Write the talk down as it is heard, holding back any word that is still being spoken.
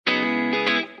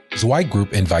Zweig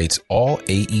Group invites all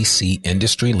AEC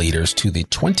industry leaders to the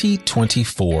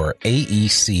 2024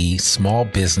 AEC Small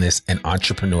Business and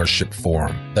Entrepreneurship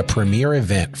Forum, the premier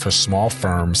event for small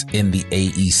firms in the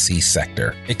AEC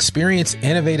sector. Experience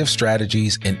innovative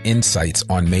strategies and insights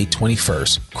on May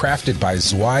 21st, crafted by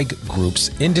Zweig Group's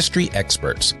industry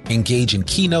experts. Engage in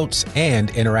keynotes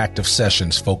and interactive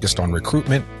sessions focused on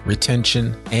recruitment,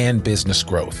 retention, and business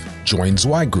growth. Join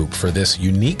Zweig Group for this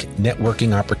unique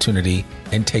networking opportunity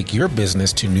and take your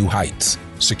business to new heights.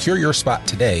 Secure your spot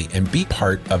today and be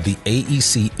part of the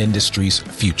AEC industry's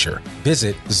future.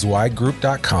 Visit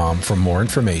zweiggroup.com for more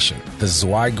information. The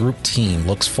Zweig Group team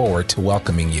looks forward to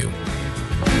welcoming you.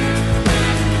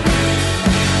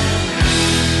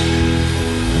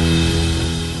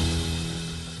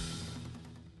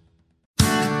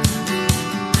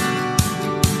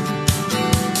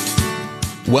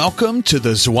 Welcome to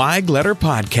the Zweig Letter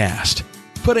Podcast,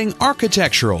 putting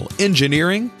architectural,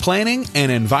 engineering, planning, and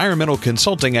environmental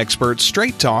consulting experts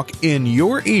straight talk in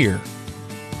your ear.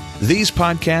 These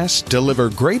podcasts deliver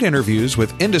great interviews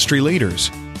with industry leaders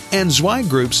and Zweig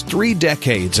Group's 3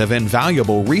 decades of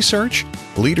invaluable research,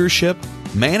 leadership,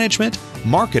 management,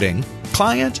 marketing,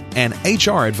 client, and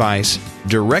HR advice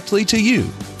directly to you,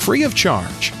 free of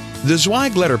charge. The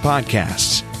Zweig Letter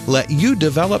Podcasts let you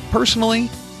develop personally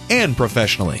and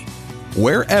professionally,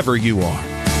 wherever you are.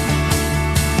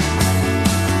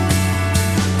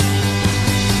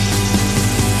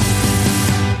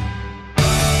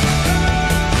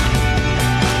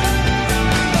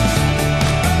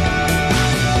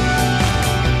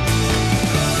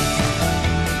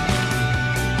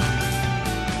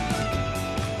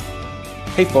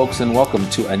 Hey folks, and welcome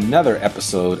to another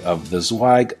episode of the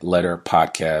Zweig Letter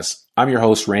Podcast. I'm your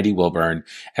host, Randy Wilburn,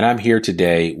 and I'm here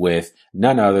today with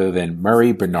none other than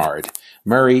Murrye Bernard.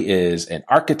 Murrye is an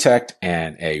architect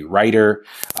and a writer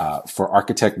for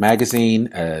Architect Magazine,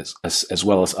 as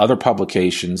well as other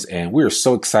publications, and we are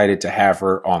so excited to have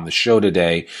her on the show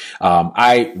today.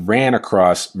 I ran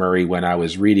across Murrye when I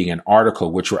was reading an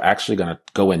article, which we're actually going to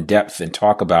go in depth and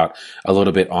talk about a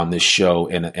little bit on this show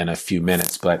in a few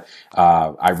minutes. But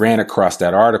I ran across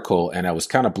that article, and I was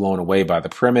kind of blown away by the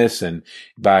premise and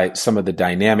by some of the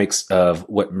dynamics of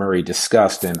what Murrye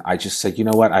discussed. And I just said, you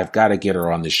know what, I've got to get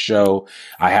her on the show.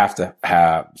 I have to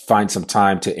find some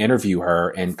time to interview her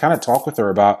and kind of talk with her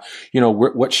about,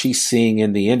 what she's seeing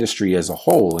in the industry as a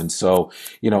whole. And so,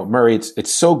 Murrye,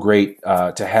 it's so great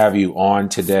to have you on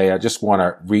today. I just want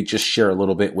to just share a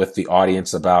little bit with the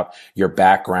audience about your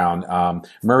background.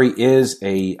 Murrye is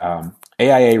a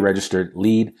AIA registered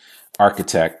lead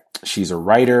architect. She's a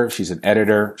writer, she's an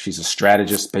editor, she's a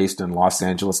strategist based in Los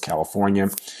Angeles, California.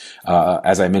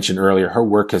 As I mentioned earlier, her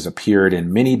work has appeared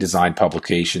in many design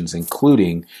publications,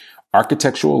 including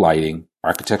Architectural Lighting,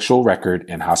 Architectural Record,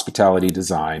 and Hospitality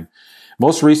Design.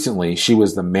 Most recently, she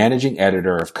was the managing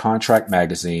editor of Contract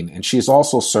Magazine, and she has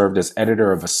also served as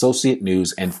editor of Associate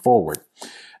News and Forward,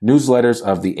 newsletters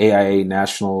of the AIA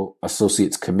National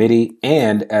Associates Committee,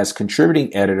 and as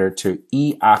contributing editor to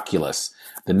E-Oculus,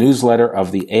 the newsletter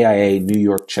of the AIA New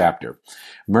York chapter.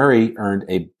 Murrye earned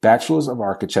a Bachelor's of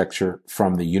Architecture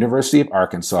from the University of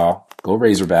Arkansas, go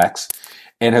Razorbacks,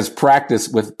 and has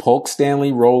practiced with Polk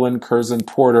Stanley Rowland Curzon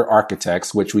Porter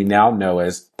Architects, which we now know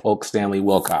as Polk Stanley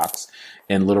Wilcox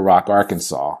in Little Rock,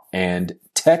 Arkansas, and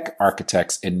Tech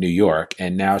Architects in New York.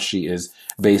 And now she is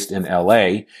based in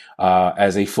LA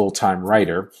as a full-time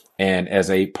writer and as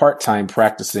a part-time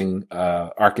practicing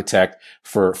architect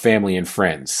for family and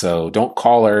friends. So don't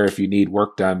call her if you need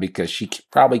work done because she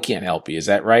probably can't help you. Is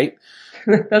that right?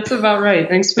 That's about right.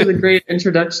 Thanks for the great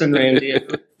introduction, Randy. I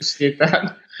appreciate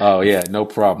that. Oh, yeah, no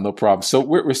problem. No problem. So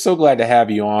we're so glad to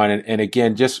have you on. And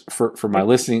again, just for my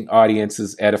listening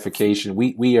audience's edification,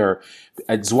 we are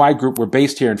at Zweig Group. We're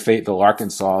based here in Fayetteville,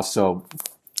 Arkansas. So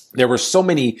there were so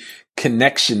many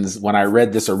connections when I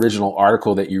read this original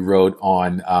article that you wrote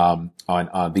on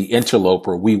the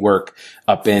Interloper. WeWork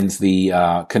upends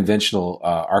the conventional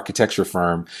architecture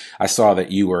firm. I saw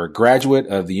that you were a graduate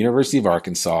of the University of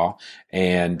Arkansas,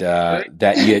 and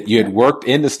that you had worked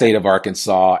in the state of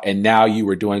Arkansas, and now you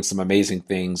were doing some amazing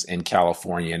things in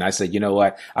California. And I said, you know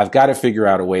what? I've got to figure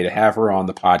out a way to have her on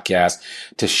the podcast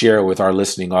to share with our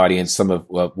listening audience some of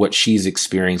what she's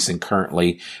experiencing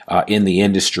currently in the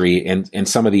industry and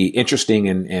some of the interesting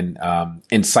and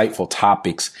insightful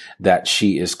topics that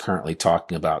she is currently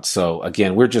talking about. So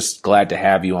again, we're just glad to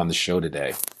have you on the show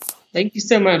today. Thank you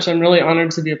so much. I'm really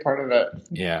honored to be a part of it.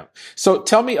 Yeah. So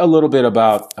tell me a little bit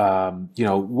about,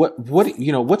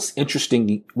 what's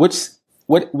interesting. What's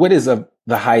what is of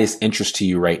the highest interest to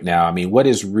you right now? I mean, what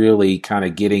is really kind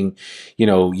of getting,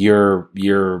 your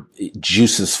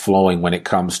juices flowing when it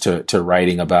comes to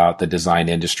writing about the design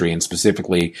industry and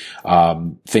specifically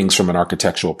things from an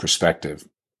architectural perspective?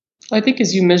 I think,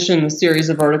 as you mentioned, the series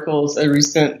of articles I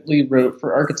recently wrote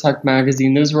for Architect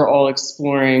Magazine, those were all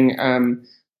exploring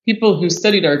people who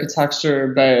studied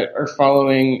architecture but are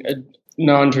following a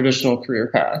non-traditional career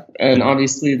path. And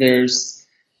obviously, there's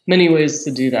many ways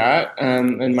to do that.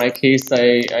 In my case,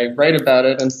 I write about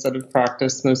it instead of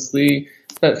practice mostly.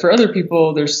 But for other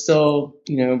people, they're still,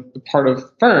 a part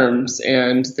of firms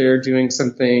and they're doing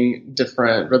something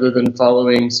different rather than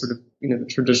following sort of, the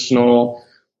traditional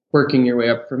working your way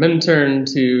up from intern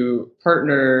to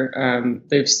partner.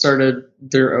 They've started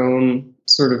their own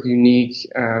sort of unique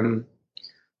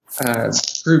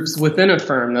groups within a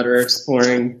firm that are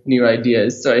exploring new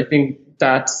ideas. So I think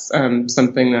that's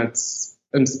something that's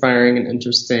inspiring and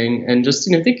interesting. And just,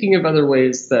 thinking of other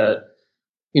ways that,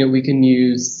 we can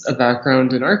use a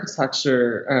background in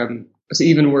architecture to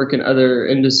even work in other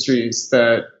industries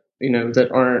that, that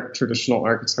aren't traditional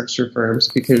architecture firms,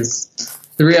 because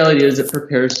the reality is it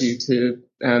prepares you to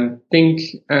think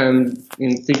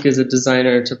as a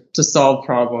designer to solve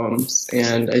problems.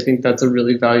 And I think that's a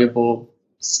really valuable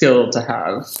skill to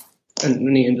have in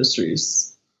many industries.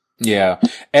 Yeah.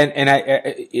 And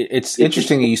it's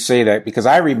interesting that you say that, because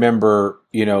I remember,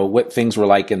 what things were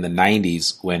like in the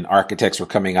 90s when architects were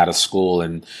coming out of school.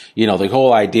 And, the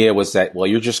whole idea was that, well,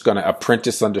 you're just going to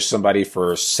apprentice under somebody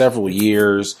for several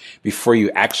years before you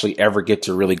actually ever get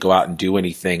to really go out and do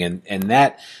anything. And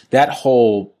that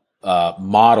whole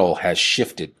model has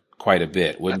shifted quite a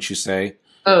bit, wouldn't you say?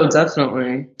 Oh,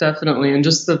 definitely. Definitely. And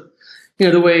just the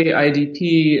way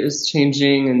IDP is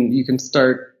changing, and you can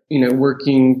start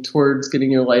working towards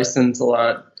getting your license a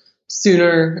lot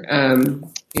sooner. And,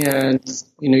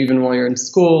 even while you're in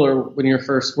school or when you're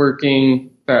first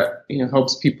working, that,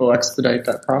 helps people expedite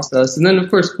that process. And then,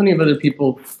 of course, plenty of other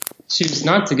people choose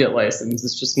not to get licensed.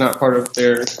 It's just not part of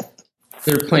their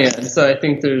plan. So I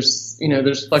think there's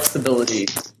flexibility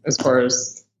as far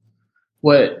as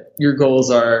what your goals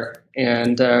are.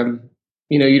 And,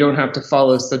 you don't have to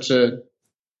follow such a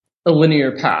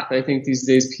linear path. I think these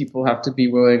days people have to be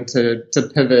willing to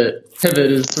pivot.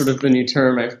 Pivot is sort of the new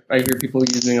term I hear people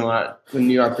using a lot when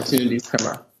new opportunities come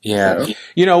up. Yeah. So.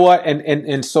 You know what?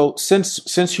 And so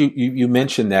since you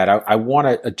mentioned that, I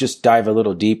want to just dive a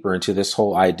little deeper into this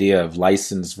whole idea of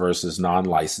licensed versus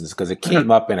non-licensed, because it came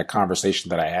up in a conversation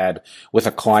that I had with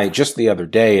a client just the other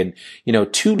day. And,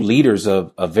 two leaders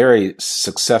of a very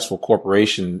successful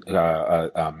corporation,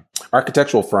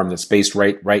 architectural firm that's based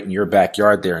right in your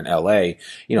backyard there in LA.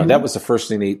 That was the first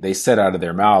thing they said out of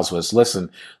their mouths was,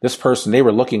 listen, this person, they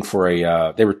were looking for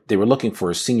they were looking for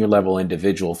a senior level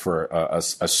individual for a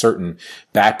certain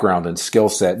background and skill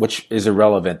set, which is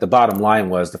irrelevant. The bottom line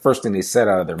was, the first thing they said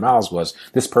out of their mouths was,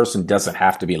 this person doesn't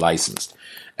have to be licensed.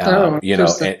 They want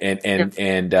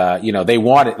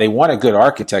a good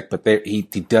architect, but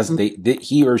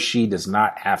he or she does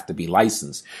not have to be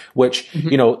licensed, which,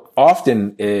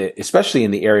 often, especially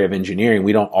in the area of engineering,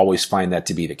 we don't always find that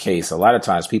to be the case. A lot of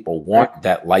times people want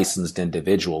that licensed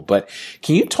individual, but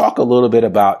can you talk a little bit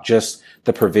about just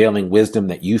the prevailing wisdom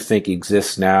that you think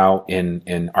exists now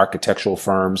in architectural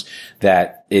firms,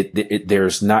 that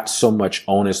there's not so much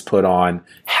onus put on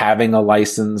having a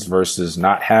license versus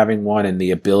not having one, and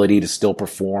the ability to still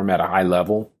perform at a high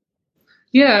level?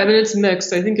 Yeah, I mean, it's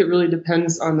mixed. I think it really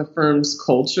depends on the firm's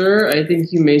culture. I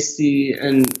think you may see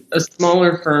in a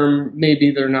smaller firm,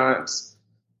 maybe they're not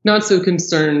so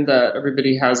concerned that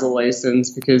everybody has a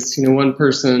license, because, one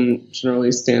person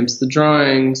generally stamps the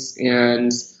drawings,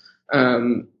 and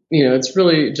it's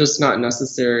really just not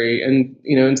necessary. And,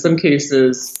 in some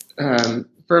cases,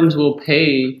 firms will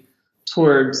pay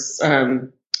towards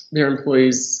their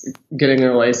employees getting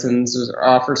their license or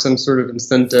offer some sort of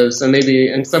incentive. So maybe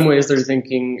in some ways they're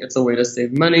thinking it's a way to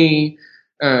save money.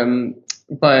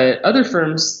 But other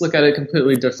firms look at it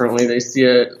completely differently. They see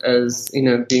it as,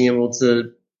 being able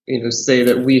to, say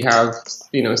that we have,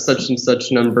 such and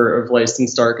such number of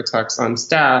licensed architects on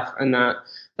staff, and that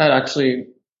actually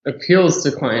appeals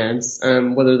to clients,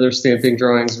 whether they're stamping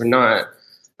drawings or not.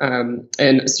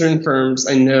 And certain firms,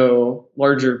 I know,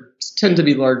 tend to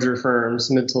be larger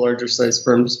firms, mid to larger size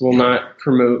firms, will not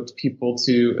promote people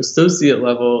to associate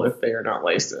level if they are not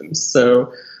licensed.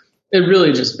 So it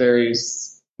really just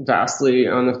varies vastly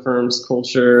on the firm's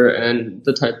culture and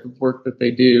the type of work that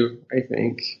they do, I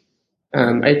think.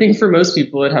 I think for most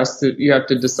people, you have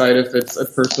to decide if it's a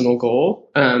personal goal.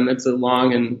 It's a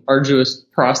long and arduous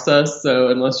process. So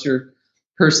unless you're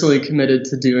personally committed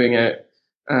to doing it,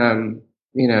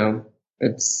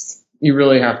 you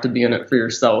really have to be in it for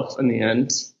yourself in the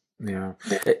end. Yeah.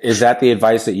 Is that the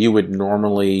advice that you would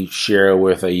normally share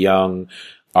with a young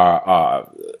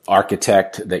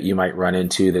architect that you might run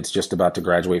into that's just about to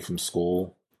graduate from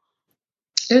school?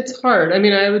 It's hard. I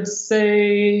mean, I would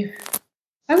say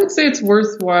it's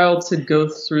worthwhile to go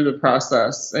through the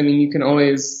process. I mean, you can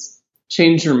always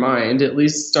change your mind, at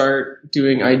least start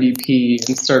doing IDP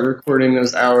and start recording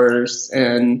those hours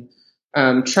and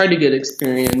try to get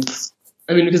experience.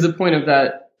 I mean, because the point of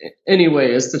that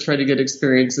anyway is to try to get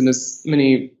experience in as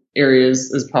many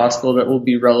areas as possible that will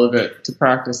be relevant to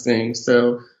practicing.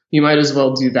 So you might as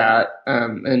well do that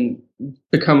and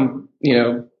become,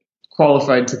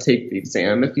 qualified to take the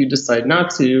exam. If you decide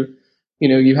not to,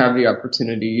 you have the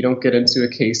opportunity. You don't get into a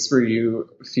case where you,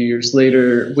 a few years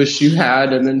later, wish you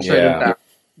had and then try to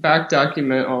back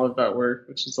document all of that work,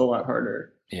 which is a lot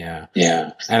harder. Yeah.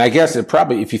 Yeah. And I guess it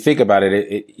probably, if you think about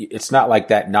it, it's not like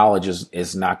that knowledge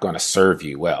is not going to serve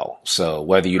you well. So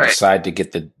whether you decide to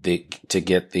get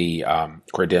the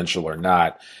credential or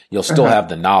not, you'll still have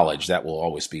the knowledge that will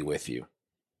always be with you.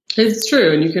 It's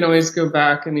true. And you can always go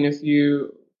back. I mean, if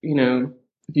you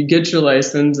get your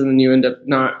license and then you end up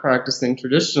not practicing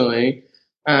traditionally,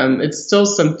 it's still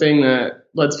something that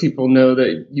lets people know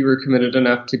that you were committed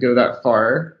enough to go that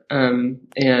far.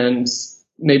 And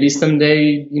maybe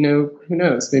someday, who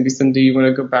knows, maybe someday you want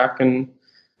to go back and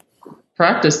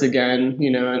practice again,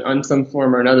 on some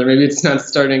form or another. Maybe it's not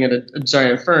starting at a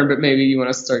giant firm, but maybe you want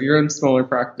to start your own smaller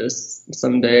practice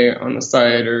someday on the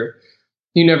side, or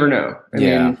you never know. I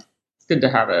mean, it's good to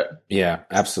have it. Yeah,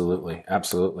 absolutely.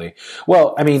 Absolutely.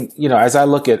 Well, I mean, as I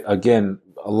look at, again,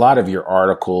 a lot of your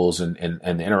articles and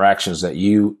the interactions that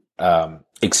you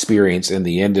experience in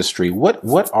the industry, what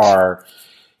are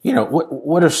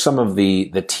some of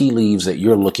the tea leaves that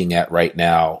you're looking at right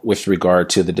now with regard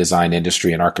to the design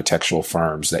industry and architectural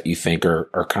firms that you think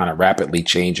are kind of rapidly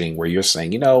changing, where you're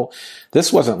saying,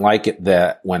 this wasn't like it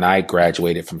that when I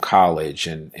graduated from college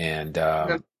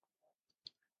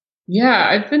Yeah,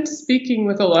 I've been speaking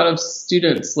with a lot of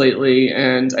students lately,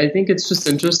 and I think it's just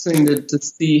interesting to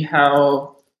see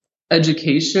how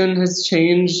education has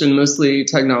changed, and mostly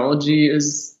technology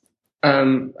is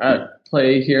at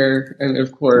play here, and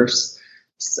of course.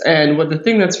 And the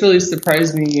thing that's really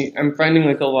surprised me, I'm finding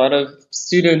like a lot of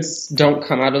students don't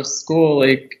come out of school,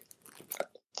 like,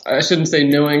 I shouldn't say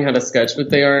knowing how to sketch, but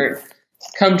they aren't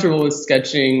comfortable with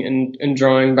sketching and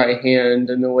drawing by hand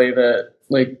in the way that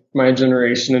like my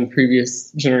generation and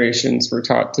previous generations were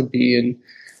taught to be.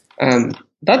 And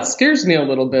that scares me a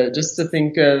little bit, just to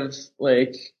think of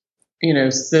like,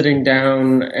 sitting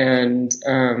down and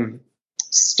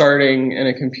starting in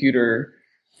a computer.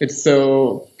 It's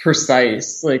so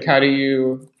precise. Like, how do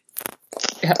you,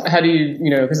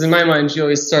 because in my mind, you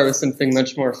always start with something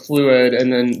much more fluid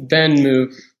and then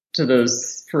move to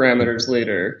those parameters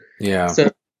later. Yeah.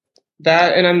 So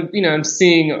that, and I'm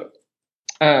seeing,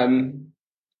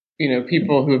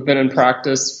 people who have been in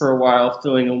practice for a while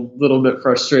feeling a little bit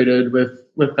frustrated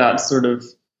with that sort of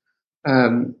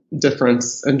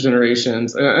difference in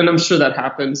generations. And I'm sure that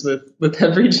happens with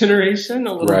every generation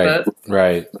a little bit.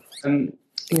 Right. And,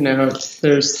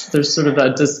 there's sort of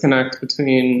that disconnect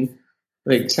between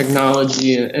like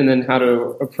technology and then how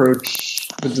to approach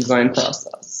the design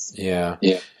process. Yeah.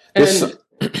 And sorry,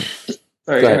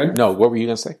 go ahead. No, what were you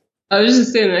going to say? I was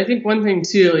just saying, I think one thing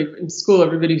too, like in school,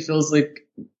 everybody feels like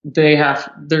there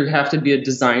have to be a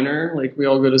designer. Like we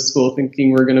all go to school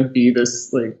thinking we're going to be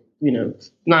this, like,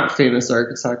 not famous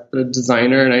architect, but a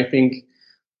designer. And I think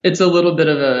it's a little bit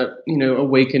of a,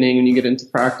 awakening when you get into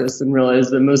practice and realize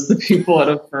that most of the people at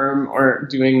a firm aren't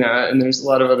doing that. And there's a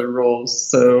lot of other roles.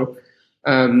 So,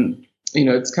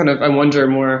 it's kind of, I wonder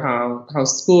more how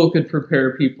school could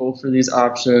prepare people for these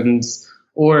options,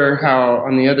 or how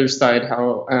on the other side,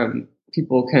 how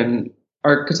people can,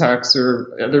 architects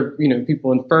or other,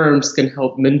 people in firms can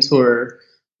help mentor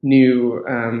new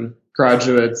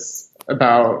graduates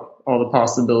about all the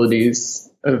possibilities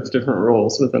of different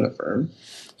roles within a firm.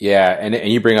 Yeah, and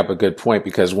you bring up a good point,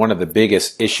 because one of the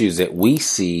biggest issues that we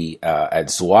see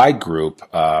at Zweig Group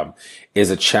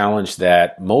is a challenge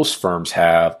that most firms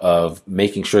have of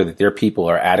making sure that their people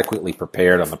are adequately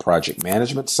prepared on the project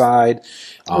management side,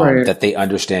 that they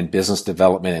understand business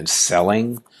development and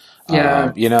selling,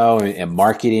 and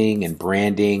marketing and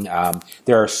branding.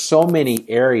 There are so many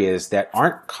areas that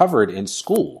aren't covered in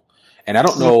school. And I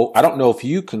don't know if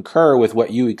you concur with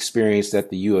what you experienced at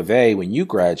the U of A when you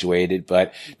graduated,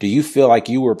 but do you feel like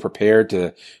you were prepared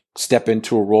to step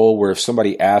into a role where if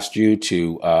somebody asked you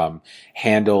to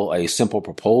handle a simple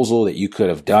proposal, that you could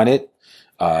have done it?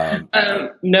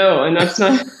 No, and that's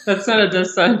not a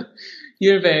diss on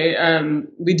U of A,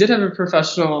 we did have a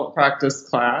professional practice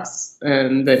class,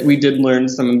 and that we did learn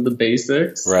some of the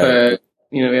basics. Right. But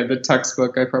we have the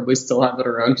textbook. I probably still have it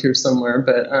around here somewhere.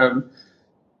 But I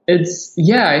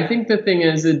think the thing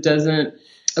is, it doesn't.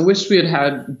 I wish we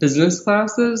had business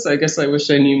classes. I guess I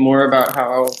wish I knew more about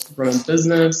how to run a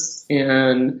business.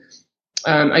 And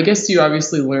I guess you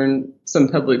obviously learn some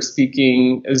public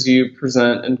speaking as you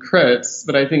present in crits,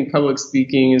 but I think public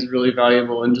speaking is really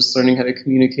valuable in just learning how to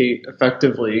communicate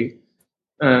effectively.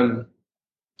 And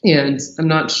I'm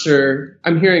not sure.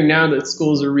 I'm hearing now that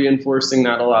schools are reinforcing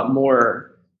that a lot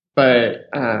more, but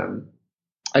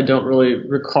I don't really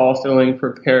recall feeling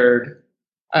prepared.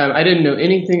 I didn't know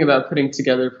anything about putting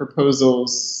together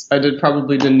proposals. I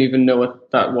probably didn't even know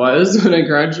what that was when I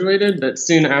graduated, but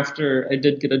soon after I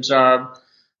did get a job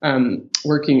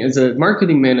working as a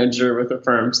marketing manager with a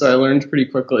firm. So I learned pretty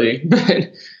quickly,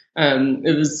 but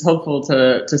it was helpful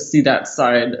to see that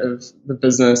side of the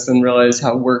business and realize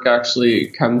how work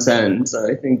actually comes in.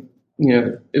 So I think,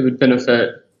 it would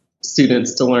benefit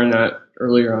students to learn that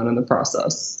earlier on in the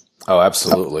process. Oh,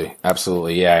 absolutely.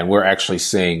 Absolutely. Yeah. And we're actually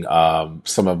seeing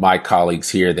some of my colleagues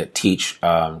here that teach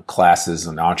classes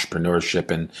on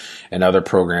entrepreneurship and other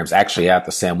programs actually at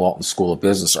the Sam Walton School of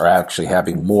Business are actually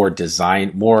having more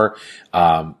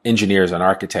engineers and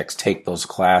architects take those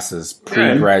classes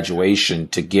pre-graduation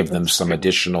to give them some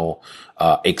additional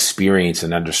experience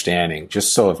and understanding.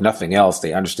 Just so if nothing else,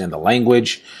 they understand the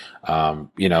language.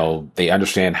 They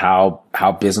understand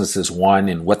how business is won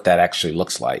and what that actually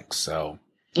looks like. So.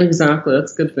 Exactly.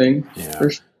 That's a good thing. Yeah. For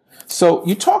sure. So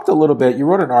you talked a little bit, you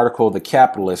wrote an article, The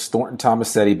Capitalist, Thornton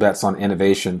Tomasetti Bets on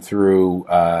Innovation through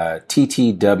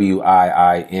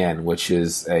TTWIIN, which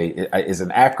is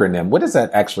an acronym. What does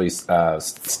that actually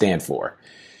stand for?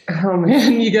 Oh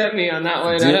man, you got me on that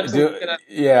one. I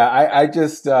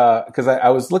just because I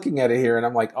was looking at it here and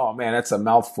I'm like, oh man, that's a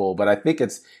mouthful. But I think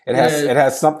it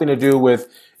has something to do with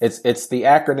it's the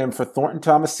acronym for Thornton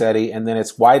Tomasetti, and then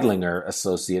it's Weidlinger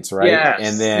Associates, right? Yes.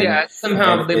 And then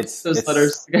somehow they put those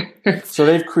letters together. So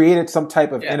they've created some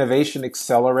type of innovation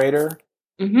accelerator.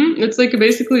 Mm-hmm. It's like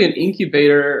basically an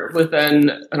incubator within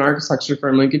an architecture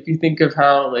firm. Like if you think of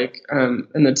how in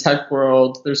the tech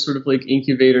world, there's sort of like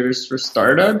incubators for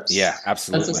startups. Yeah,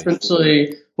 absolutely. That's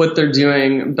essentially what they're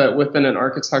doing, but within an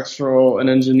architectural and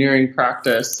engineering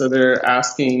practice. So they're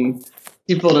asking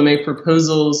people to make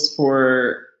proposals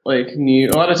for a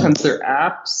lot of times they're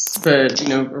apps, but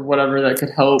or whatever that could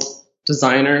help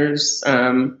designers,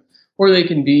 or they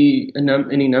can be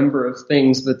any number of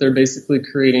things, but they're basically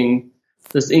creating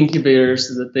this incubator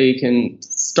so that they can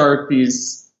start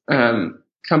these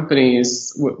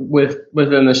companies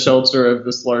within the shelter of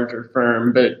this larger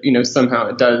firm, but somehow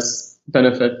it does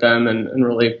benefit them and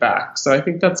relate back. So I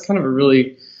think that's kind of a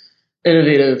really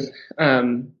innovative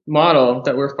model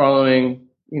that we're following.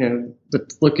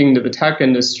 Looking to the tech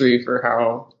industry for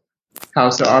how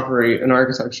to operate an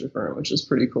architecture firm, which is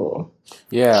pretty cool.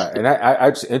 Yeah, and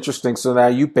it's interesting. So now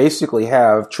you basically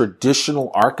have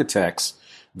traditional architects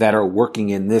that are working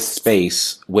in this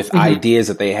space with ideas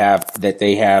that they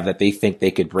think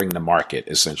they could bring to market,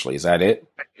 essentially. Is that it?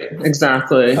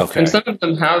 Exactly. Okay. And some of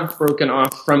them have broken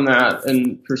off from that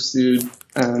and pursued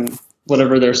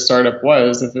whatever their startup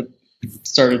was if it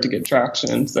started to get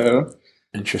traction. So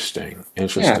Interesting.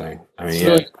 Yeah, I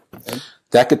mean,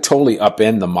 that could totally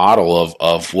upend the model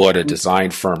of what a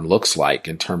design firm looks like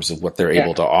in terms of what they're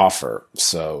able to offer.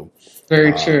 So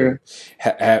very true.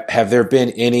 Have there been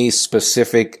any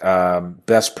specific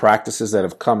best practices that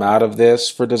have come out of this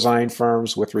for design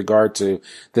firms with regard to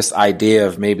this idea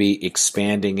of maybe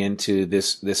expanding into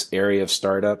this area of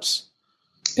startups?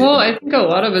 Well, I think a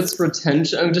lot of it's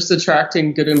retention, just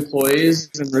attracting good employees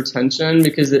and retention,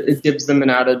 because it gives them an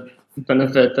added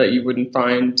benefit that you wouldn't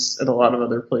find at a lot of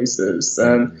other places.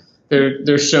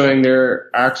 They're showing they're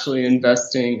actually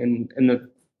investing in the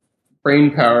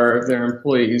brain power of their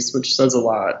employees, which says a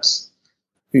lot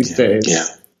these days. Yeah.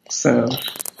 So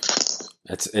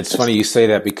it's funny you say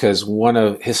that, because one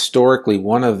of the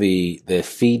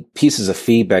pieces of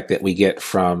feedback that we get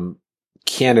from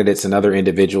candidates and other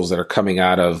individuals that are coming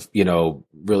out of,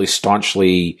 really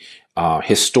staunchly,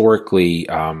 historically,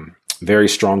 very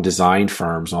strong design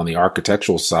firms on the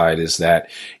architectural side is that,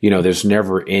 there's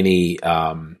never any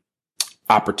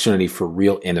opportunity for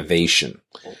real innovation.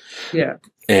 Yeah.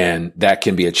 And that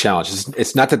can be a challenge.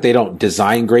 It's not that they don't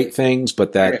design great things,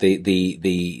 but that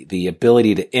the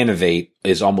ability to innovate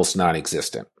is almost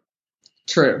non-existent.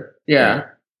 True. Yeah.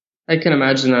 I can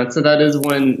imagine that. So that is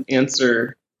one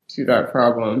answer to that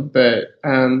problem. But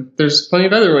there's plenty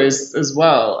of other ways as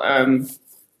well.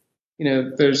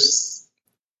 There's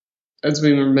as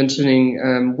we were mentioning,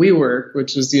 WeWork,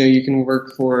 which is, you can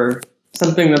work for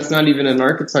something that's not even an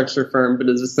architecture firm, but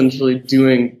is essentially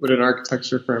doing what an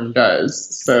architecture firm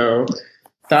does. So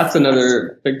that's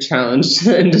another big challenge to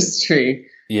the industry.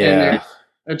 Yeah. And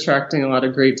they're attracting a lot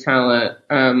of great talent.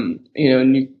 And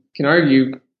you can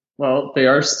argue, well, they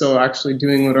are still actually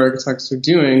doing what architects are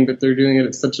doing, but they're doing it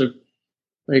at such a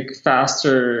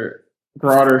faster,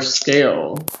 broader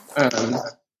scale,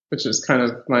 which is kind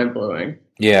of mind blowing.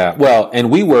 Yeah, well, and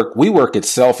WeWork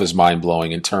itself is mind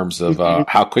blowing in terms of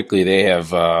how quickly they have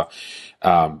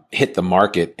hit the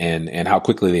market and how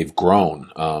quickly they've grown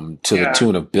to the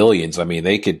tune of billions. I mean,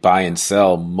 they could buy and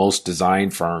sell most design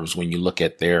firms when you look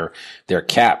at their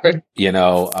cap. The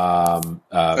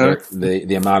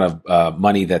amount of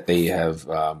money that they have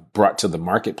brought to the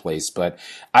marketplace. But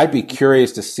I'd be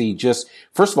curious to see, just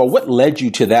first of all, what led you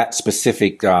to that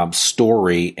specific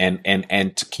story, and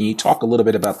can you talk a little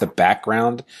bit about the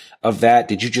background of that?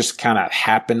 Did you just kind of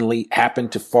happen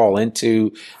to fall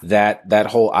into that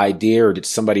whole idea, or did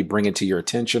somebody bring it to your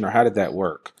attention, or how did that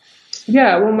work?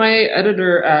 Yeah, well, my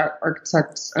editor at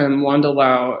Architect, Wanda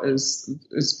Lau,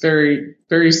 is very,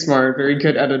 very smart, very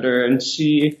good editor, and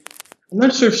I'm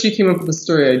not sure if she came up with the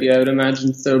story idea. I would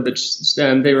imagine so, but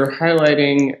they were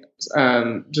highlighting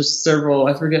just several.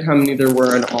 I forget how many there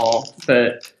were in all,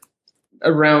 but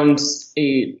around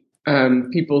 8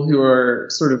 people who are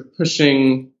sort of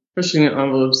pushing the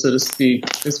envelope, so to speak,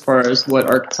 as far as what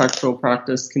architectural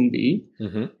practice can be.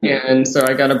 Mm-hmm. And so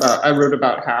I wrote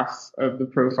about half of the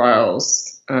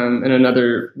profiles, and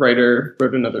another writer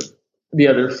wrote the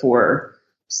other 4.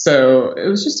 So it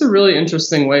was just a really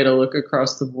interesting way to look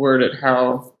across the board at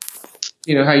how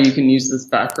you can use this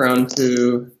background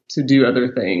to do other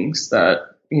things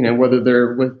that, whether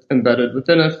they're embedded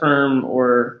within a firm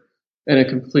or in a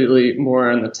completely more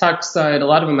on the tech side. A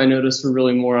lot of them I noticed were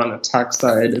really more on the tech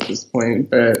side at this point,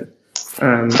 but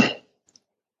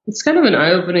it's kind of an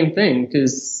eye-opening thing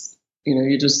because,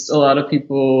 a lot of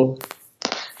people,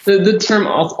 the term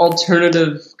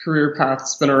alternative career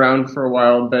path's been around for a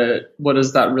while, but what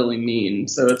does that really mean?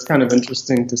 So it's kind of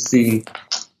interesting to see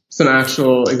some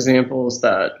actual examples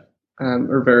that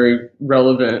are very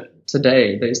relevant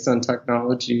today based on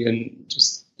technology and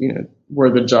just,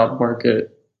 where the job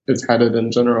market is headed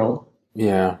in general.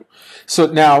 Yeah. So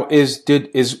now is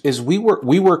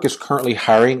WeWork is currently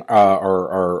hiring,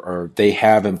 or they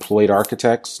have employed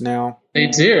architects now? They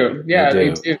do. Yeah,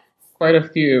 they do. Quite a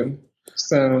few.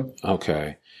 So.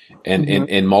 Okay. And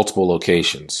in multiple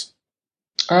locations?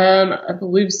 I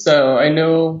believe so. I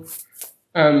know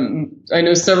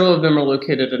several of them are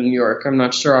located in New York. I'm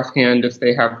not sure offhand if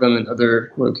they have them in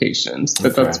other locations,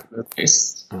 but that's where they're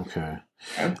based. Okay.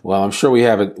 Well, I'm sure we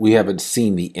haven't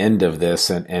seen the end of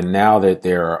this, and now that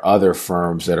there are other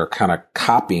firms that are kind of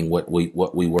copying what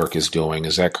WeWork is doing.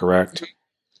 Is that correct?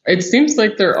 It seems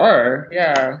like there are.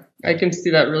 Yeah, I can see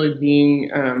that really being,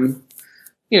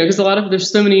 because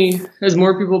there's so many, as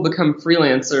more people become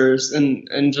freelancers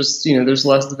and just, there's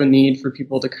less of a need for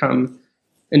people to come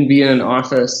and be in an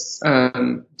office.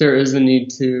 There is a need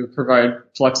to provide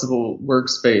flexible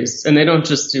workspace, and they don't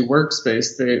just do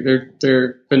workspace.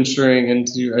 They're venturing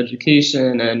into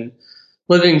education and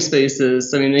living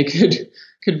spaces. I mean, they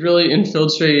could really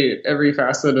infiltrate every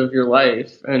facet of your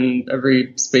life and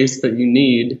every space that you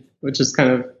need, which is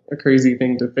kind of a crazy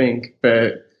thing to think.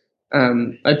 But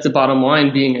at the bottom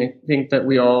line being, I think that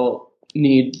we all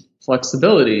need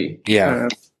flexibility. Yeah,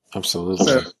 absolutely.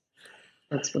 So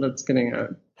that's what it's getting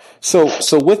at. So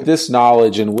with this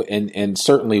knowledge and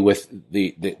certainly with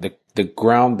the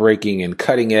groundbreaking and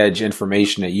cutting edge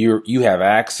information that you have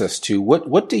access to,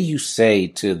 what do you say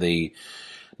to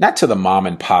not to the mom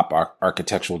and pop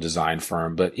architectural design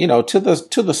firm, but to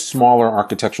the smaller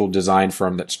architectural design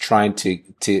firm that's trying to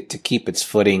keep its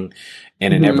footing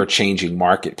in an ever changing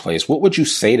marketplace? What would you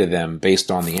say to them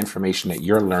based on the information that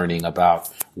you're learning about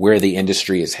where the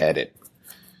industry is headed?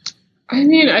 I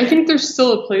mean, I think there's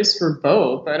still a place for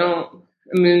both.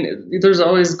 There's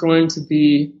always going to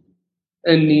be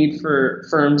a need for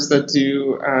firms that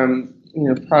do,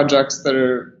 projects that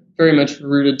are very much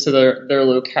rooted to their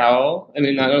locale. I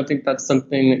don't think that's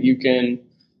something that you can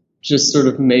just sort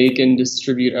of make and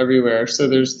distribute everywhere. So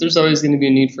there's always going to be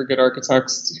a need for good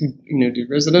architects who, do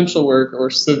residential work or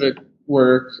civic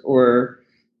work or,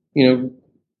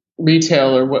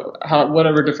 retail or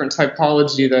whatever different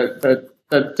typology that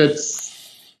fits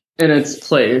in its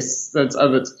place, that's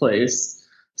of its place.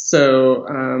 So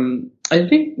I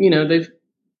think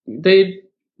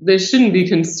they shouldn't be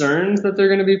concerned that they're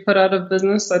going to be put out of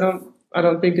business. I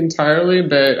don't think entirely,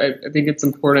 but I think it's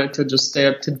important to just stay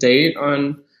up to date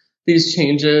on these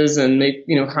changes and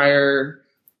hire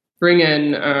bring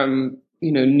in,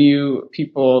 new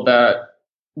people that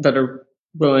are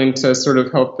willing to sort of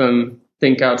help them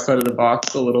think outside of the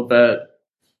box a little bit,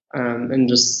 and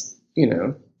just,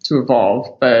 to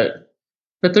evolve. But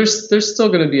there's still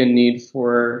going to be a need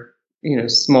for,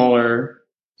 smaller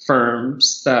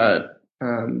firms that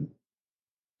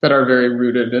are very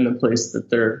rooted in the place that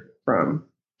they're from.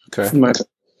 Okay.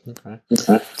 Okay.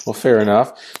 Well, fair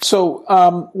enough. So,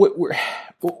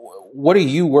 what are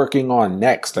you working on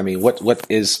next? I mean,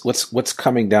 what's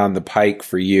coming down the pike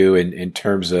for you in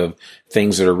terms of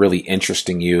things that are really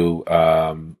interesting you,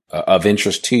 of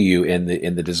interest to you in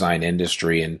the design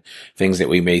industry, and things that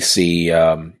we may see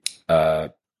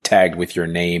tagged with your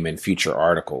name in future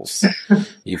articles?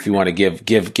 If you want to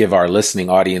give our listening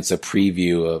audience a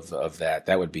preview of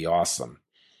that would be awesome.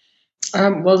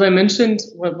 Well, as I mentioned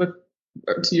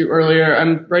to you earlier,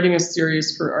 I'm writing a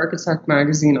series for Architect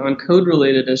Magazine on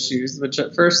code-related issues, which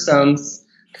at first sounds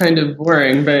kind of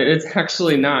boring, but it's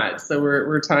actually not. So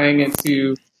we're tying it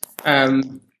to,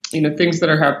 things that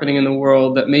are happening in the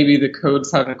world that maybe the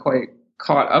codes haven't quite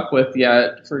caught up with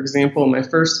yet. For example, my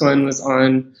first one was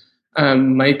on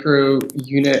micro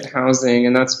unit housing,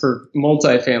 and that's for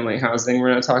multifamily housing.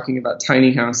 We're not talking about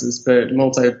tiny houses, but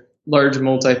large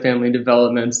multifamily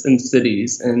developments in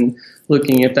cities, and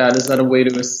looking at that, is that a way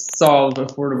to solve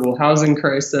affordable housing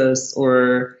crisis,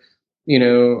 or,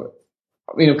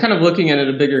 kind of looking at it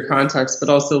in a bigger context, but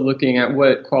also looking at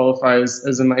what qualifies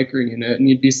as a micro unit. And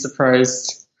you'd be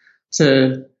surprised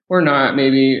or not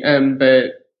maybe,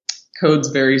 but codes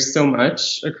vary so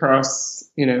much across,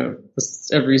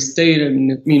 every state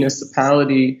and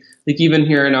municipality. Like even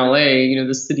here in LA,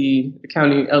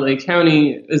 LA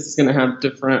County is going to have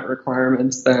different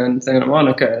requirements than Santa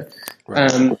Monica.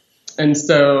 Right. And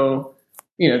so,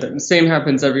 the same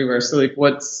happens everywhere. So like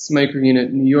what's micro unit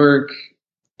in New York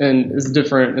and is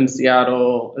different in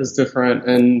Seattle, is different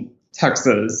in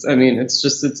Texas. I mean,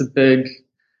 it's a big,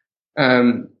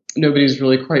 nobody's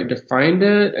really quite defined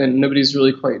it, and nobody's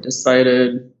really quite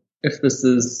decided if this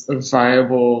is a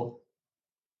viable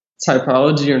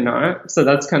typology or not. So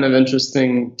that's kind of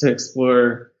interesting to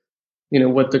explore,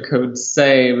 what the codes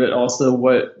say, but also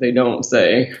what they don't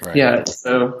say. Right. Yeah.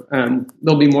 So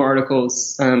there'll be more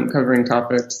articles covering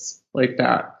topics like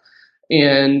that.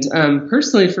 And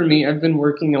personally for me, I've been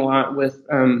working a lot with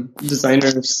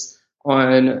designers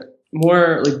on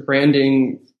more like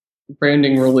branding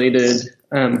related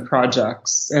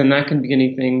projects. And that can be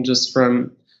anything just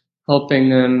from helping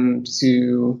them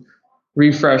to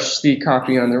refresh the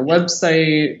copy on their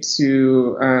website,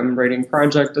 to writing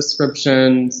project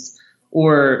descriptions,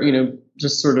 or,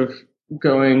 just sort of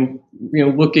going,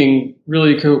 looking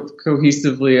really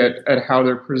cohesively at how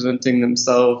they're presenting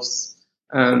themselves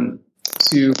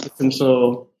to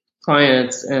potential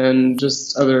clients and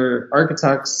just other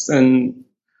architects and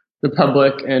the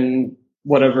public and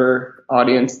whatever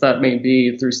audience that may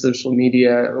be through social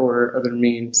media or other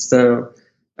means. So,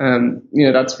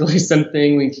 that's really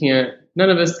something none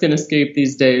of us can escape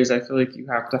these days. I feel like you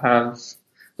have to have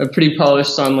a pretty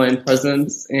polished online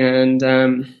presence, and,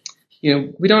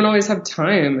 we don't always have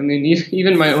time. I mean,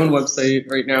 even my own website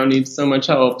right now needs so much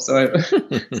help. So it's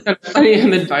kind of funny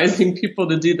I'm advising people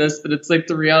to do this, but it's like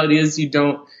the reality is you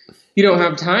don't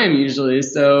have time usually.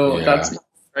 So yeah. That's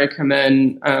where I come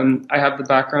in. I have the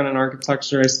background in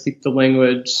architecture. I speak the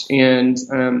language, and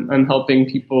I'm helping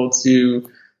people to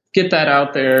get that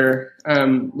out there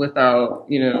without,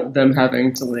 them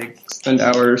having to spend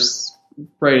hours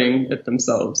writing it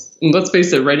themselves. And let's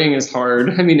face it, writing is hard.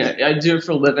 I mean, I do it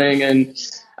for a living, and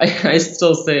I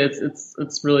still say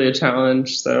it's really a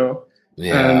challenge. So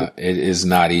yeah, it is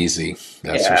not easy.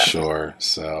 That's for sure.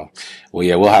 So, well,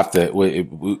 yeah,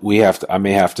 I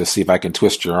may have to see if I can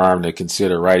twist your arm to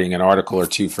consider writing an article or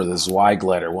two for the Zweig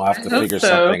letter. We'll have to figure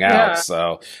something out.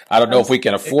 So I don't know if we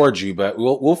can afford you, but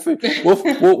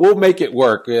we'll make it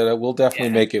work. Yeah, we'll definitely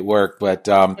make it work. But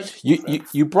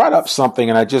you brought up something,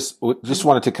 and I just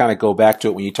wanted to kind of go back to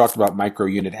it when you talked about micro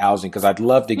unit housing, because I'd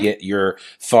love to get your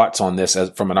thoughts on this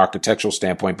from an architectural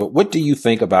standpoint. But what do you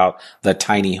think about the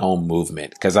tiny home movement?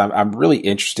 Because I'm really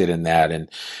interested in that, and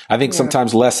I think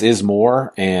sometimes less is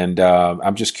more, and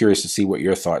I'm just curious to see what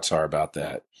your thoughts are about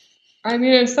that. I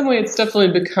mean, in some way, it's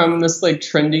definitely become this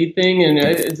trendy thing, and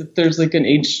there's an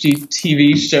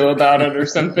HGTV show about it or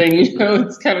something.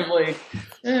 It's kind of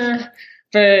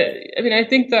but I mean, I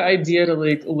think the idea to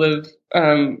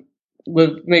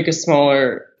make a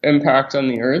smaller impact on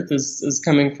the earth is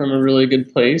coming from a really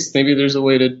good place. Maybe there's a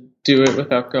way to do it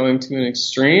without going to an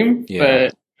extreme,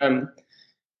 but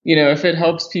if it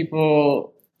helps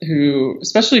people who,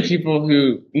 especially people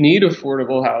who need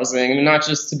affordable housing, I mean, not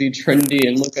just to be trendy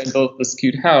and look at both this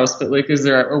cute house, but like, is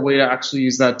there a way to actually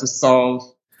use that to solve,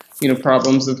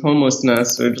 problems of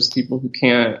homelessness or just people who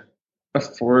can't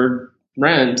afford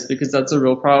rent, because that's a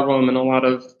real problem in a lot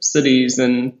of cities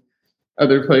and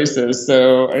other places.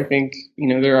 So I think,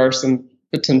 there are some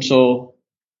potential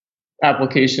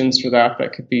applications for that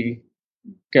could be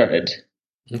good.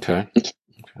 Okay.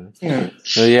 Yeah.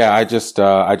 So yeah,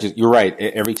 you're right.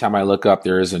 Every time I look up,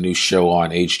 there is a new show on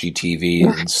HGTV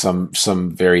and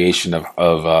some variation of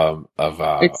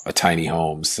a tiny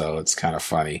home. So it's kind of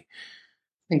funny.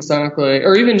 Exactly.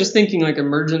 Or even just thinking like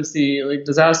emergency, like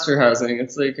disaster housing.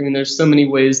 It's like, there's so many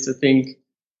ways to think,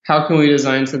 how can we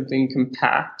design something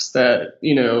compact that,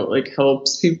 like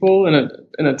helps people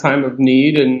in a time of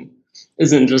need and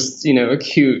isn't just, a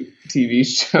cute TV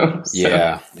show.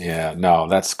 So. Yeah. No,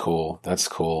 that's cool. That's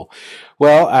cool.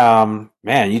 Well,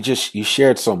 man, you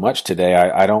shared so much today.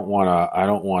 I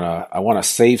want to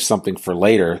save something for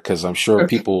later because I'm sure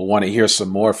people want to hear some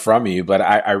more from you, but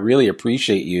I really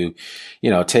appreciate you,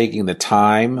 taking the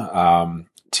time,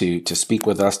 to speak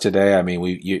with us today. I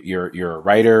mean, you're a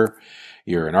writer,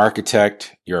 you're an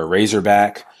architect, you're a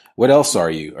Razorback. What else are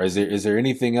you? Or is there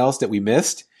anything else that we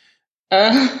missed?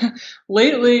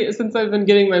 Lately, since I've been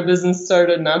getting my business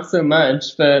started, not so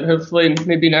much, but hopefully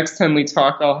maybe next time we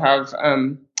talk, I'll have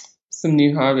some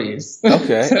new hobbies.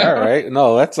 Okay. All right.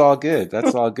 No, that's all good.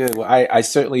 That's all good. Well, I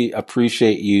certainly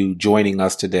appreciate you joining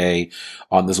us today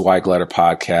on this Zweig Letter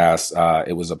podcast.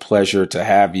 It was a pleasure to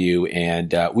have you,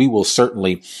 and we will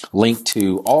certainly link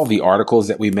to all the articles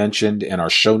that we mentioned in our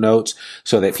show notes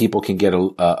so that people can get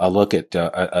a look at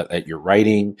your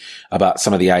writing, about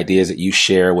some of the ideas that you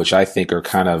share, which I think are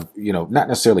kind of, not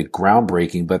necessarily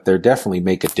groundbreaking, but they're definitely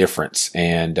make a difference.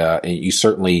 And you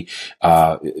certainly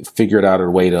figured out a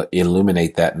way to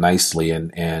illuminate that nicely,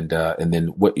 and then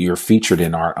what you're featured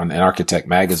in on Architect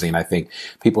Magazine. I think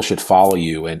people should follow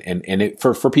you,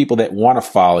 for people that want to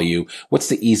follow you, what's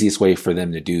the easiest way for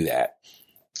them to do that?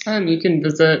 You can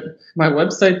visit my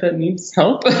website that needs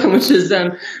help, which is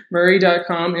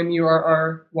murrye.com,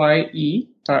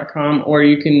 murrye.com, or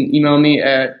you can email me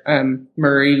at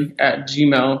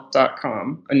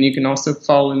murrye@gmail.com. And you can also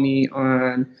follow me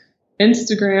on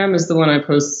Instagram is the one I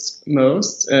post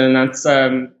most, and that's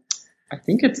I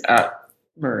think it's at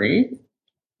Murrye.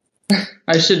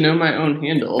 I should know my own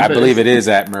handle. I believe it is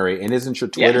at Murrye. And isn't your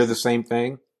Twitter the same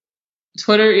thing?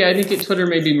 Twitter, yeah, I think Twitter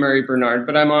may be Murrye Bernard,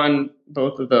 but I'm on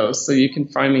both of those, so you can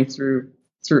find me through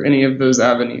any of those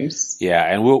avenues. Yeah,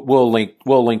 and we'll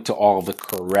link to all the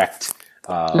correct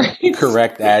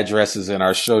correct addresses in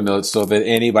our show notes, so that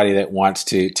anybody that wants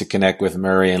to connect with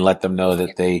Murrye and let them know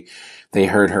that they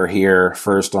heard her here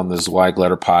first on the Zweig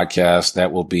Letter podcast,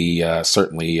 that will be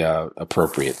certainly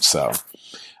appropriate. So,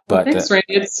 but thanks, Randy.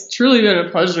 It's truly been a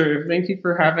pleasure. Thank you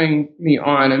for having me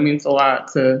on. It means a lot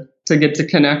to get to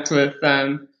connect with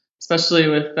them, especially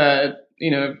with a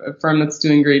firm that's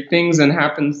doing great things and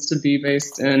happens to be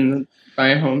based in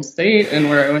my home state and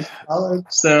where I went to college.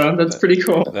 So that's pretty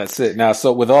cool. That's it. Now,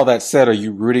 so with all that said, are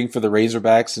you rooting for the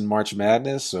Razorbacks in March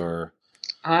Madness, or?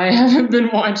 I haven't been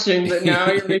watching, but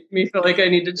now you're making me feel like I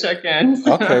need to check in.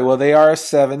 Okay, well, they are a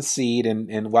 7 seed,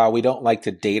 and while we don't like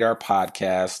to date our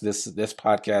podcast, this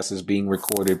podcast is being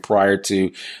recorded prior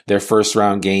to their first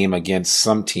round game against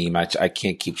some team I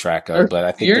can't keep track of, but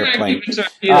I think they're playing.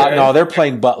 No, they're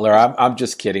playing Butler. I'm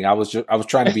just kidding. I was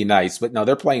trying to be nice, but no,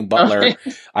 they're playing Butler. Okay.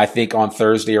 I think on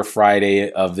Thursday or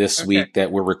Friday of this week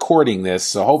that we're recording this.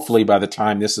 So hopefully by the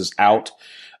time this is out,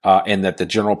 and that the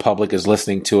general public is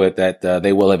listening to it, that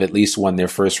they will have at least won their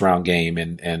first round game.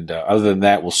 And other than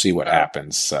that, we'll see what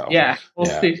happens. So we'll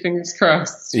see. Fingers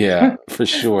crossed. Yeah, for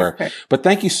sure. But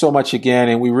thank you so much again.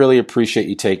 And we really appreciate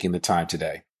you taking the time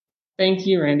today. Thank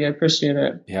you, Randy. I appreciate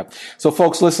it. Yep. So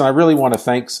folks, listen, I really want to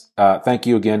thank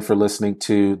you again for listening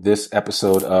to this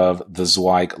episode of the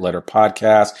Zweig Letter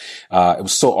podcast. It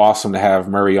was so awesome to have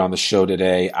Murrye on the show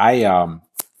today.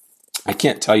 I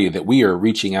can't tell you that we are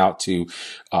reaching out to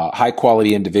high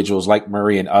quality individuals like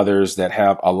Murrye and others that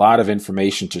have a lot of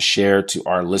information to share to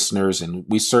our listeners. And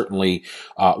we certainly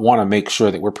want to make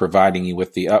sure that we're providing you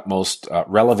with the utmost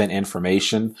relevant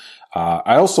information.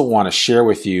 I also want to share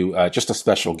with you just a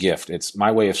special gift. It's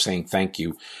my way of saying thank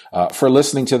you for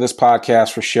listening to this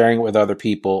podcast, for sharing it with other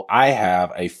people. I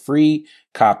have a free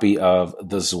copy of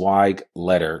the Zweig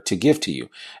letter to give to you.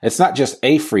 It's not just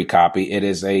a free copy. It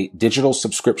is a digital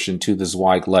subscription to the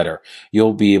Zweig letter.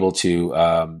 You'll be able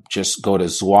to just go to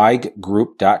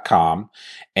zweiggroup.com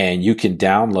and you can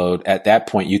download. At that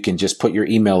point, you can just put your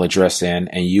email address in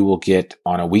and you will get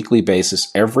on a weekly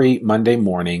basis every Monday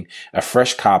morning a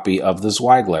fresh copy of the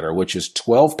Zweig letter, which is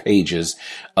 12 pages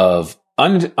of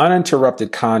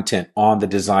uninterrupted content on the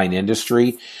design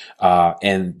industry.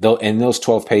 And in those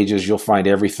 12 pages, you'll find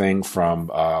everything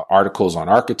from articles on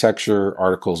architecture,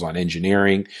 articles on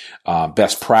engineering,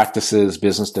 best practices,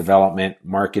 business development,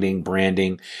 marketing,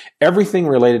 branding, everything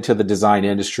related to the design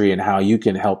industry and how you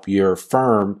can help your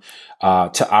firm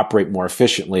to operate more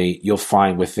efficiently. You'll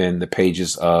find within the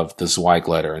pages of the Zweig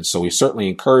letter. And so we certainly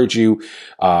encourage you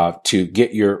to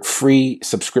get your free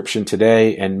subscription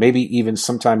today, and maybe even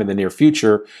sometime in the near future,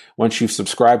 once you've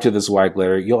subscribed to the Zweig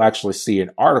letter, you'll actually see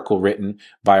an article written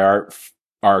by our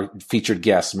featured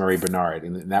guest, Murrye Bernard,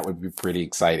 and that would be pretty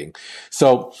exciting.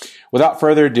 So without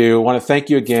further ado, I want to thank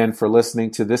you again for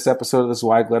listening to this episode of the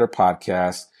Zweig Letter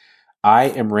Podcast. I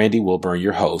am Randy Wilburn,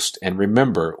 your host, and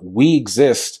remember, we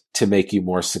exist to make you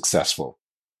more successful.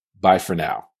 Bye for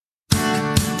now.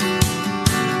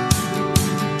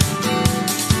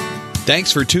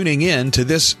 Thanks for tuning in to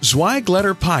this Zweig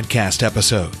Letter Podcast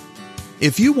episode.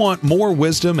 If you want more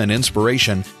wisdom and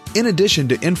inspiration, in addition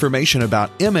to information about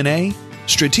M&A,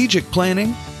 strategic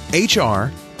planning,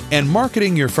 HR, and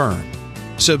marketing your firm,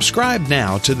 subscribe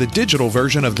now to the digital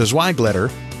version of the Zweig Letter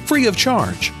free of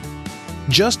charge.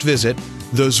 Just visit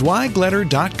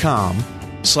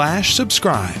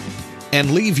thezweigletter.com/subscribe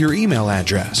and leave your email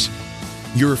address.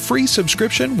 Your free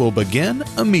subscription will begin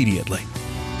immediately.